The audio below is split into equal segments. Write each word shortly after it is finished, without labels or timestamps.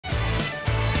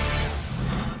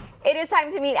It is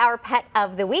time to meet our pet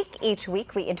of the week. Each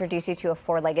week, we introduce you to a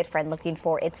four-legged friend looking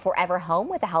for its forever home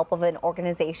with the help of an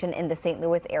organization in the St.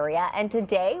 Louis area. And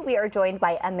today, we are joined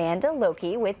by Amanda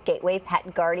Loki with Gateway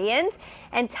Pet Guardians.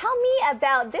 And tell me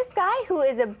about this guy who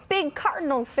is a big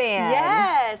Cardinals fan.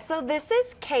 Yes, so this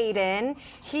is Caiden.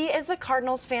 He is a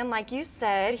Cardinals fan, like you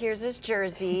said. Here's his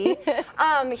jersey.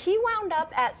 He wound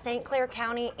up at St. Clair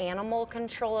County Animal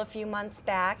Control a few months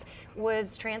back,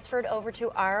 was transferred over to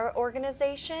our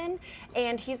organization,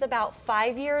 and he's about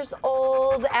 5 years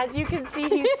old. As you can see,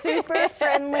 he's super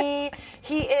friendly.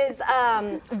 He is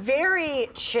very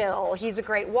chill. He's a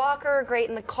great walker, great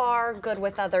in the car, good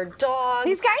with other dogs.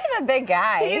 He's kind of a big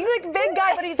guy. He's a big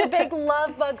guy, but he's a big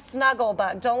love bug, snuggle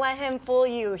bug. Don't let him fool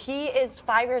you. He is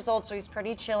 5 years old, so he's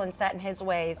pretty chill and set in his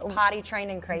ways. Potty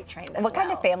trained and crate trained as What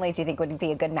kind of family do you think would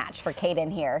be a good match for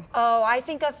Caiden here? Oh, I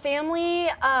think a family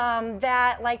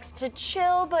that likes to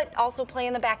chill, but also play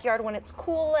in the backyard when it's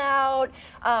cool out.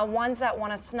 Ones that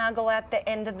want to snuggle at the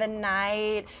end of the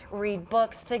night, read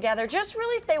books together. Just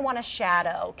really if they want to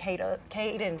shadow,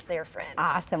 Caiden's their friend.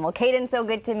 Awesome. Well, Caiden, so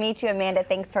good to meet you. Amanda,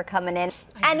 thanks for coming in.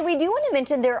 And we do want to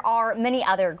mention there are many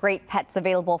other great pets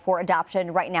available for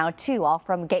adoption right now, too, all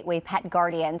from Gateway Pet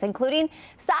Guardians, including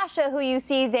Sasha, who you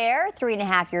see there,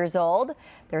 3.5 years old.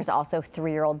 There's also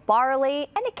 3-year-old Barley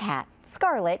and a cat,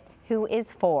 Scarlet, who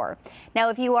is 4. Now,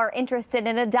 if you are interested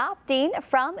in adopting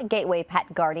from Gateway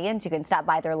Pet Guardians, you can stop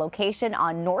by their location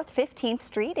on North 15th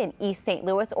Street in East St.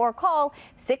 Louis or call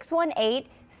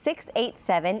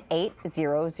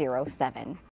 618-687-8007.